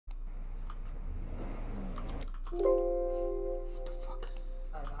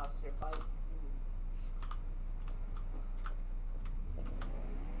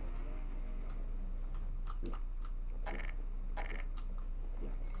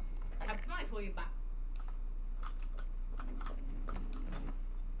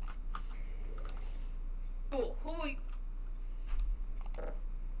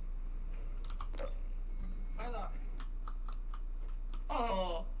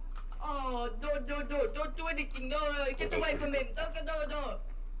Oh, don't do anything, no, get away from him, don't.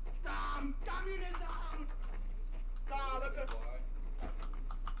 Communism!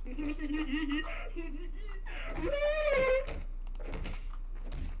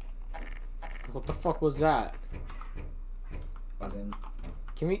 What the fuck was that?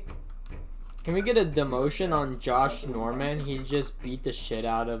 Can we get a demotion on Josh Norman? He just beat the shit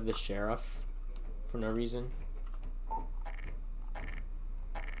out of the sheriff for no reason.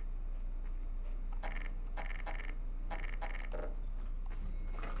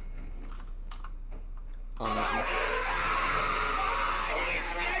 Oh, no.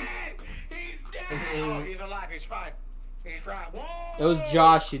 He's dead! Oh, he's alive, he's fine. He's fine. Whoa! It was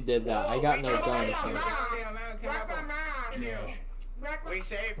Josh who did that. I got no gun. So. We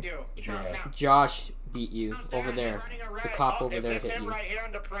saved you. Josh beat you over there. The cop over there hit you. Is this him right here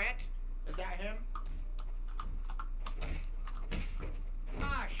in the print? Is that him?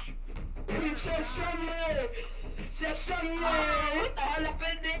 Gosh.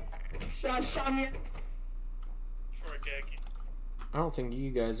 I don't think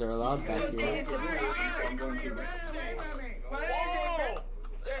you guys are allowed back here.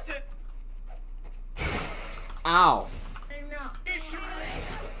 Ow.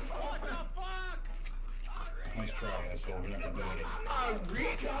 What the fuck? Nice try, asshole.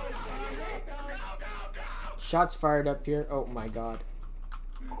 Shots fired up here. Oh my god.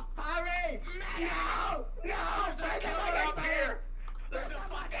 Hurry! No! No! There's a killer up here! There's a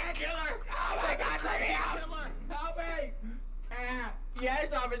fucking killer! Oh my god, let me out! Help me!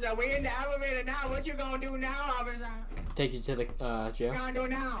 Yes, officer, we in the elevator now. What you gonna do now, officer? Take you to the jail. What you gonna do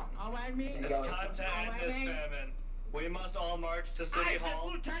now? Alright, me? It's time to end this famine. We must all march to City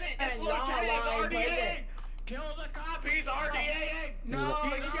Hall. Lieutenant! This lieutenant is RDAing! Kill the cop, he's RDAing! No,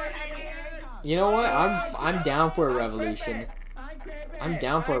 he's RDAing! You know what? I'm down for a revolution. I'm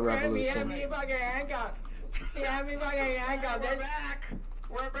down for a revolution. We're back!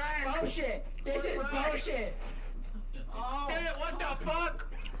 We're back! Bullshit! This is bullshit! Oh, hey, what the fuck?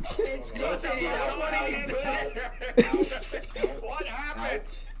 It's what happened?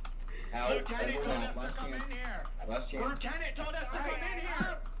 Lieutenant told us to come in here. Lieutenant told us to come in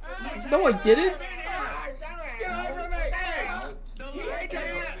here. No, I didn't. Get away from me! He hates the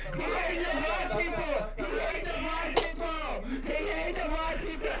white people! He hates the white people! He hates the white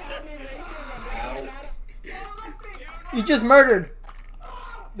people! You just murdered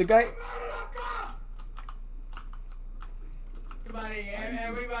the guy.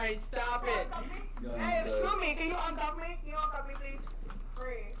 Everybody stop it! Hey, excuse me, can you uncuff me? Can you uncuff me, please?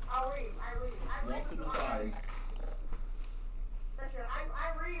 Read. I'll read. I read. Walk to the side. For sure. I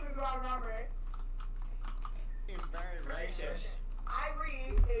read if you all remember it. He's very racist. I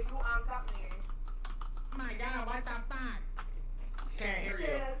read if you uncuff me. Oh my god, what the fuck? Can't hear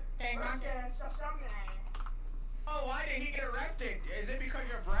you. Hey, man. Oh, why did he get arrested? Is it because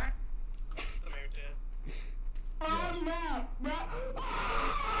you're black? It's the mood, dude. Oh no!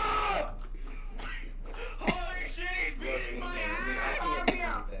 Holy shit, he's beating my ass!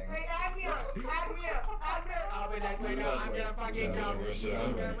 Hey, add me up. I'll be that way now. I'm gonna fucking jump. Hey,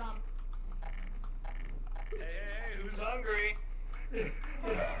 who's hungry?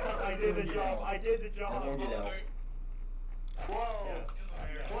 I did the job. Everyone get out. Whoa.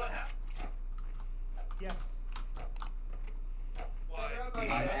 Yes. What happened? Yes. What? I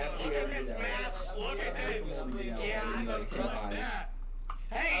asked you Look at to this get out. mess. Look at this. Yeah, I You know guys like can't that.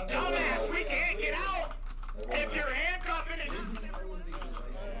 Hey, dumbass, we can't get out if you're handcuffing it.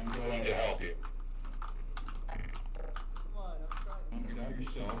 I'm going to help you. Get out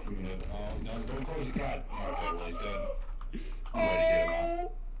yourself. No, don't close the cut. Okay, well, he's dead. I'm ready to get him out.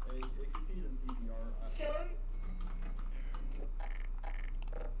 Hey, XCC doesn't CPR.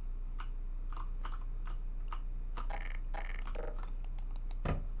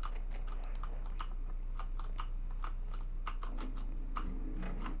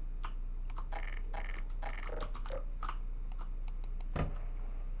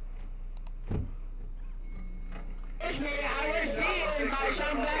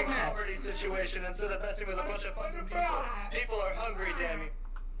 Poverty situation instead of messing with a bunch of fucking people. People are hungry, damn you.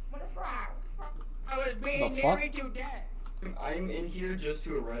 What the fuck? I was being The fuck? married to death. I'm in here just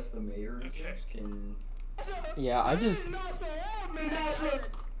to arrest the mayor. Okay. Can Yeah, I just. I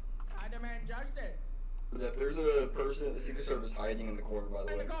demand justice. if there's a person at the Secret Service hiding in the corner, by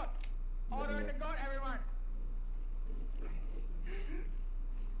the In way. the court. Order in the court, everyone.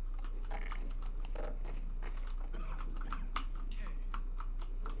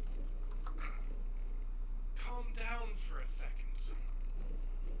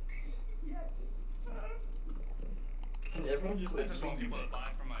 everyone just I like just want leave. people to buy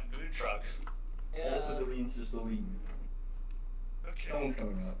from my food trucks. All civilians just leave. Okay. Someone's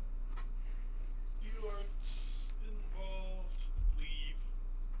coming up. You are involved. Leave.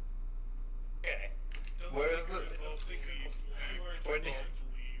 Okay. Don't Where's think you're the- involved. Leave. You are Where do- involved.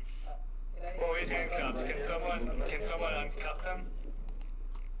 Leave. Well, he's handcuffed. Can someone uncuff him?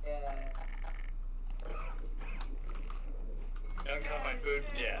 Uncuff my food?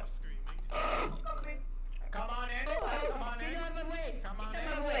 Yeah. Screaming. Come on in. Come on in. Get out of my way! Come on Get in.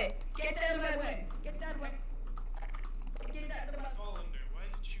 out of my way! Get out of my way! Get out of my way! Get out of my way! Fall under. Why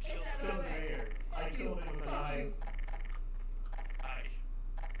did you kill Get out of Killed my the way! mayor. I killed him with a knife.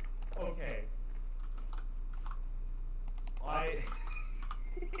 Okay.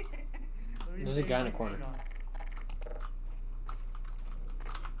 There's a guy in the corner.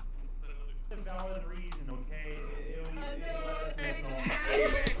 A valid reason, okay? It was intentional.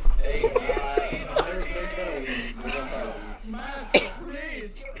 Hey, they're gonna leave. They're gonna try to leave. Master,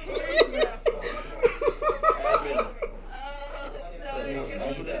 please! Please, Master! Admin. No,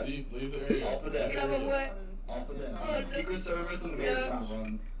 Off of them. Leave the area. Off of them. get out of my way! Off of them. Secret Service and the mayor's trying to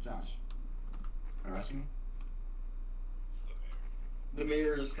run. Josh. Arrest me? It's the mayor. The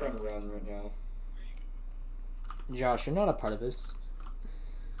mayor is trying to run right now. Josh, you're not a part of this.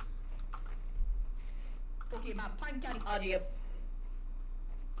 Okay, my punch out of you.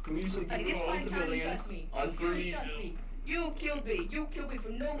 Can we usually Like keep this all one time you civilians? shot me. You Unfreeze. shot me. You killed me. You killed me for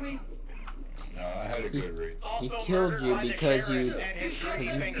no reason. No, I had a good read. He Also killed murdered you by the because sheriff you and his because dirty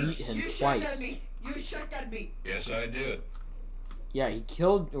you fingers. beat him You shot twice. at me. You shot at me. Yes, I did. Yeah, he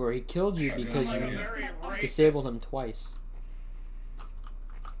killed you because Like a you very racist. disabled him twice.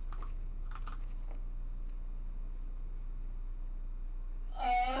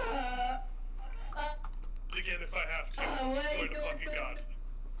 Again, if I have to. Oh, wait, Swear to don't- fucking don't- God.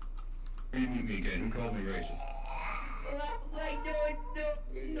 Read me again. Who called me racist?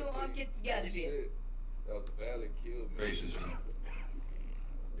 Wait, no, I'm getting out of here. That was a valid kill, man. Racist.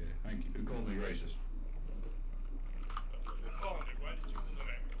 Yeah, thank you. Who called me racist? Colander, why did you kill the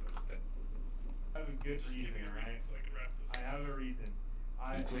mayor? I have a good Just give reason, me a right? reason so I can wrap this I up. have a reason.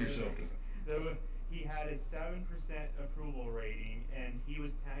 You clear yourself. He had a 7% approval rating, and he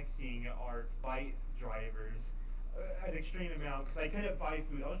was taxing our bike drivers an extreme amount because I couldn't buy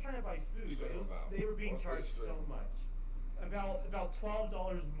food. I was trying to buy food, but they were being What's the charged so extreme? much. About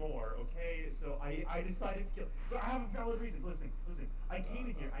 $12 more. Okay, so I decided to kill. But I have a valid reason. Listen. I came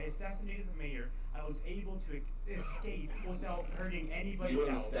in here. I assassinated the mayor. I was able to escape without hurting anybody You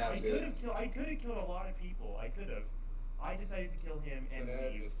wouldn't else. stab I it. could have killed a lot of people. I could have. I decided to kill him and And I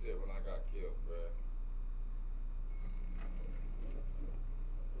had leave. this shit when I got killed, bruh.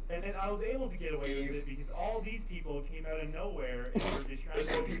 And then I was able to get away with it because all these people came out of nowhere and were distracting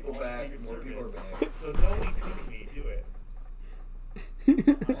There's more people from the back. Secret More people are Service. back. So don't see me do it.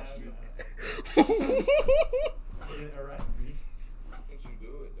 Didn't arrest me. Didn't you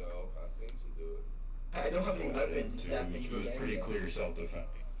do it, though? I seen you do it. I don't have any weapons. Does that make It you was pretty clear self-defense.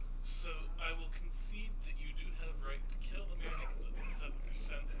 So I will concede that you do have right to kill the mayor because it's at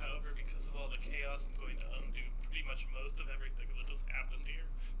 7%. However, because of all the chaos, I'm going to undo pretty much most of everything that just happened here.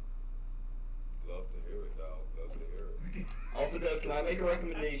 Love to hear it, dog. Love to hear it. Alpha Dev, can I make a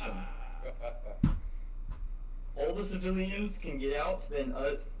recommendation? All the civilians can get out, then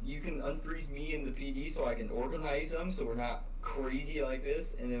you can unfreeze me and the PD so I can organize them so we're not crazy like this,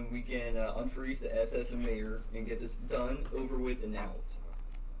 and then we can unfreeze the SS and mayor and get this done, over with, and out.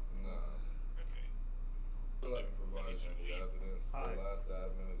 Nah. Okay. I feel like providing the evidence. The Hi. last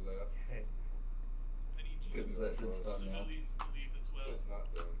admin left. Hey, I need you Because that's it's done now. civilians to leave as well. It's not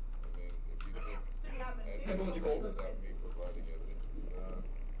done. I mean, if you think Everyone you called it. without me providing evidence,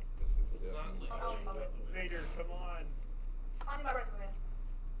 this is Not definitely. like Vader, come on. On my recommend.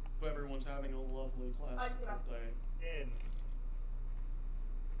 Everyone's having a lovely class I see that. birthday. In.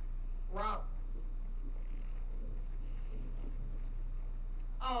 Wow.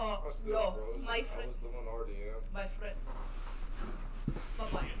 Oh, I still no, frozen. my I friend. was doing RDM. My friend.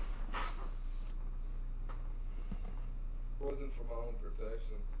 Bye-bye. Wasn't for my own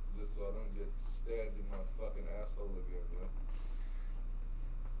protection, just so I don't get stabbed in my fucking asshole again, man.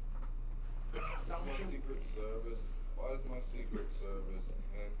 My Secret Service. Why is my Secret Service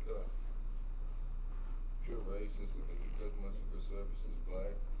handcuffed? Pure racist because my Secret Service is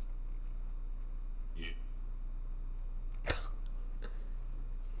black.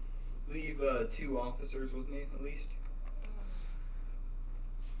 Leave 2 officers with me, at least.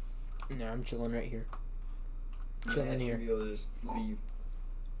 No, I'm chilling right here. Yeah, Chilling should here. be able to just leave.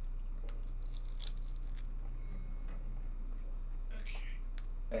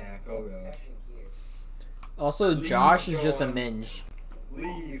 Okay. Back, oh god. Also, Josh is just a minge.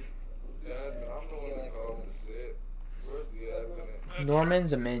 Leave. Admin, I'm the one that called the set. Where's the admin at?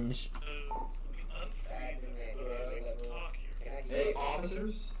 Norman's a minge. Hey,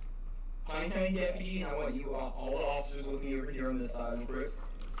 officers. Pine County Deputy, I want you all the officers with me over here on this side real quick.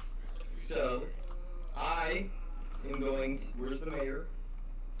 So, I am going. Where's the mayor?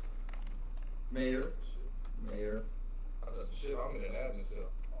 Mayor. I thought shit, I'm in an admin cell.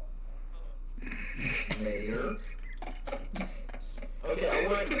 Mayor. Okay, I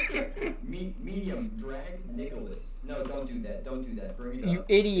want medium drag Nicholas. No, don't do that. Don't do that. Bring it You up.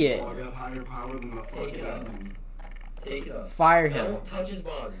 idiot. I got higher power than the Take it up. Take it up. Fire him. Don't touch his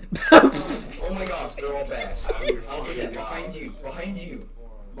body. Oh my gosh, they're all back. I'll put that behind you. Behind you.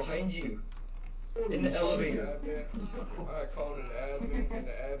 Behind you. In the elevator. I called an admin and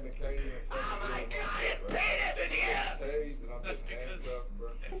the admin came in and Oh my god, his penis is here! tased and I'm That's getting because handcuffed, bro.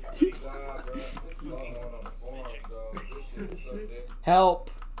 Nah, bro. This is all going on the farm, dog. This shit is so dead. Help.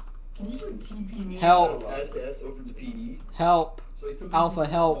 Can you just TP me Help. SS over the PD? Help. So like, some Alpha,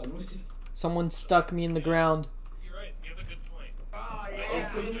 people- help. Someone stuck me in the ground. You're right, you have a good point. Oh,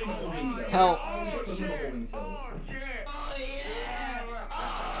 put him in the holding cell. Help. Put him in the holding cell. Oh yeah!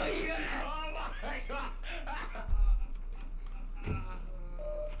 Oh yeah! Oh my god!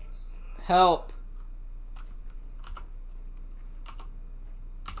 Help.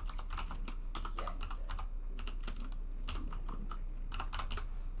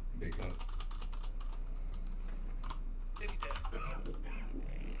 Big gun.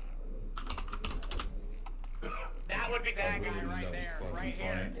 That would be that guy right there, right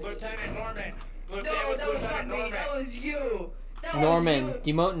here. Lieutenant Norman. No, that was not me. That was you. That was Norman.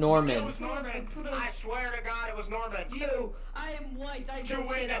 you. Demote It Norman. was Norman. I swear to God, it was Norman. You. I am white. I Two don't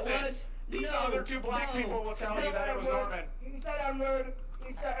say that witnesses. was. These No, other two black no. people will tell you that it was Norman. He said N-word.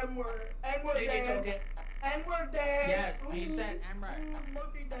 He said N-word. N-word dance. N-word dance. Yes, he said N-word.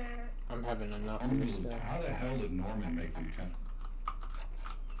 Monkey dance. I'm having enough of this guy. How the hell did Norman make lieutenant?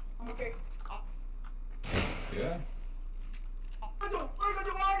 Okay. Yeah? I don't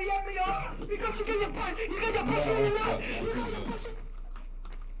already have me up because you get your pussy in the mouth. You got your pussy.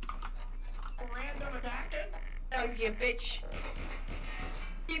 Random attacking? Oh, you bitch.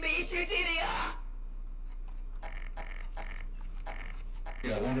 You beat your TDR.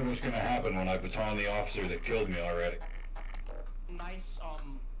 Yeah, I wonder what's gonna happen when I baton the officer that killed me already. Nice,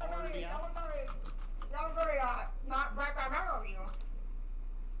 That was very, not black of you.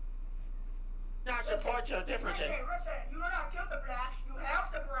 Not support your differences. Listen, you do not kill the blacks. You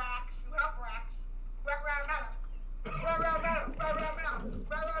have the blacks. You have blacks. Black Rob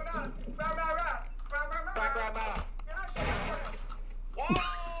Matter. Whoa!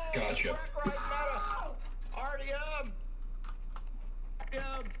 Gotcha. Black Lives Matter. RDM.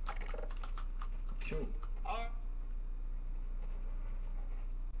 RDM. Kill.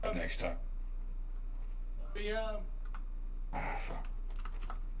 Next time. RDM. Ah, fuck.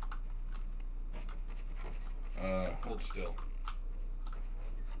 Hold still.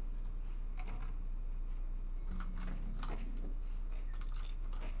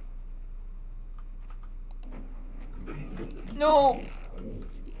 No.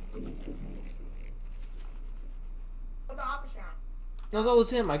 Put the opposite on. No, that was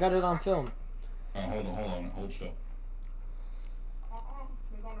him. I got it on film. Hold on, hold still.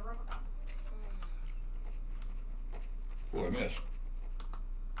 We're going to run with that. Oh, I missed.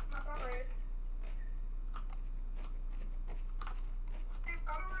 Not right.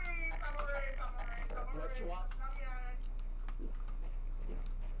 Come on.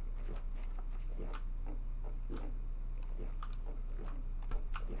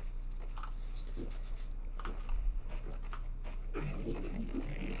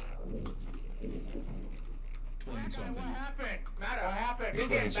 Explain something. What happened? Matter, what happened? You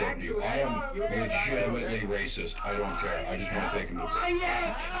Explain get something back to you. to I it. am You get back to it. legitimately racist. I don't care. I just want to take him to Oh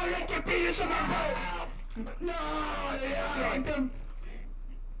yeah! I like your penis in my mouth! No! Yeah.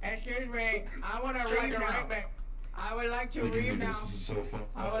 Excuse me, I want to read now. I would like to read now. This is so fun.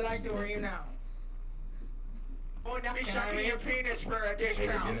 I would like to read now. Oh, now be sucking your penis for a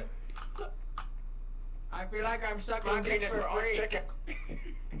discount. I feel like I'm sucking dick for free.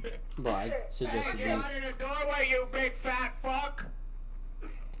 Bro, I suggested Hey, get you. out of the doorway, you big fat fuck!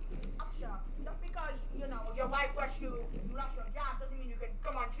 Just because, you know, your wife lets you lost your job doesn't mean you can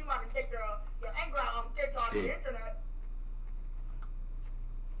come on stream out and take your anger out on TikTok and the internet.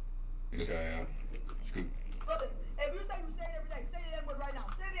 This guy, scoop. Listen, if you say it every day, say the N-word right now.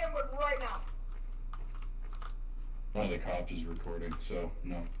 Say the N-word right now. One of the cops is recording, so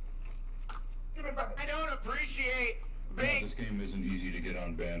no. Give me brother. I don't appreciate No, being... this game isn't easy to get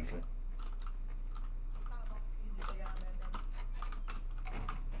unbanned for.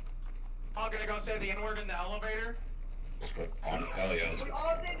 gonna go say the N-word in the elevator? Hell yes. We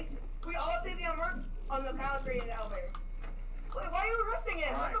all say the N-word on the palisade in the elevator. Wait, why are you arresting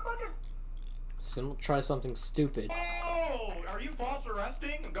him? What the fuck is... So don't try something stupid. Oh, are you false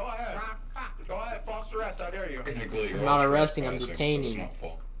arresting? Go ahead. Go ahead, false arrest, I dare you. I'm not arresting, I'm detaining.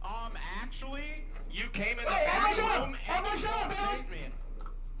 Actually, you came in the back room and you chased me.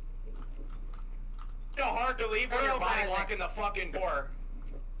 It's so hard to leave when you're body locking the fucking door.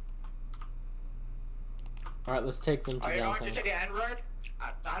 Alright, let's take them to Are you going downtown. to say the N-word?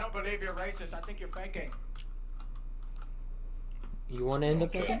 I don't believe you're racist. I think you're faking. You want to end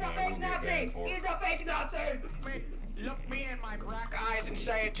up He's there? a fake Nazi! He's a fake Nazi! Look me in my black eyes and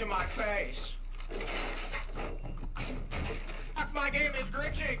say it to my face. Fuck, my game is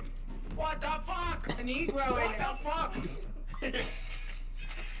glitching. What the fuck? A Negro What the fuck?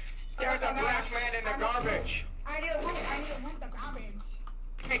 There's a black man in the garbage. I need to root the garbage.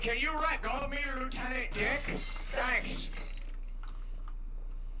 Hey, can you let go of me, Lieutenant Dick? Thanks.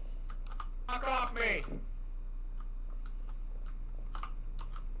 Fuck off me.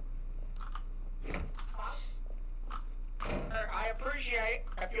 I appreciate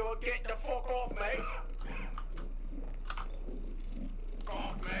if you would get the fuck off me.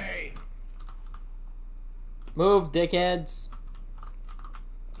 Off me. Move, dickheads.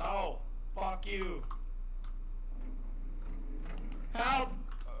 Oh, fuck you. Help!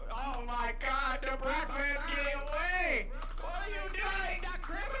 Oh my god, the black man's getting away! What are you doing? That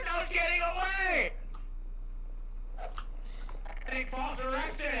criminal's getting away! Getting false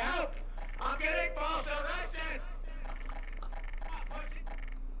arrested, help! I'm getting false arrested!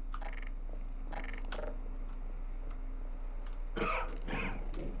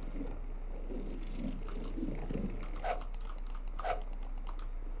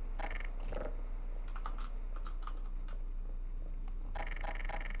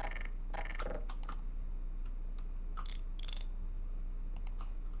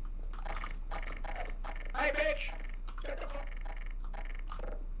 Hey, bitch! Get the fuck...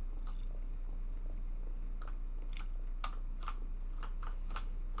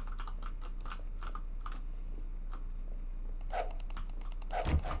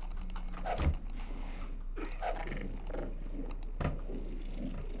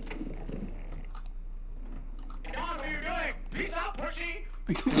 God, what are you doing? Peace out, pushy!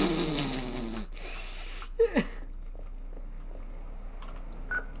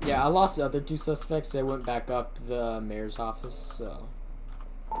 Yeah, I lost the other two suspects. They went back up the mayor's office, so.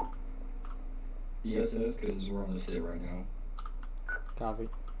 Yes, because we're on the sit right now. Copy.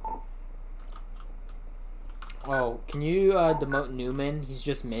 Oh, can you demote Newman? He's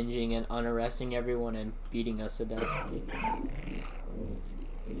just minging and unarresting everyone and beating us to death.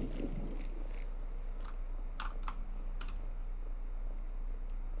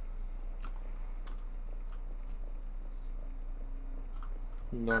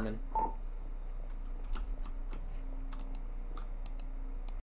 Norman.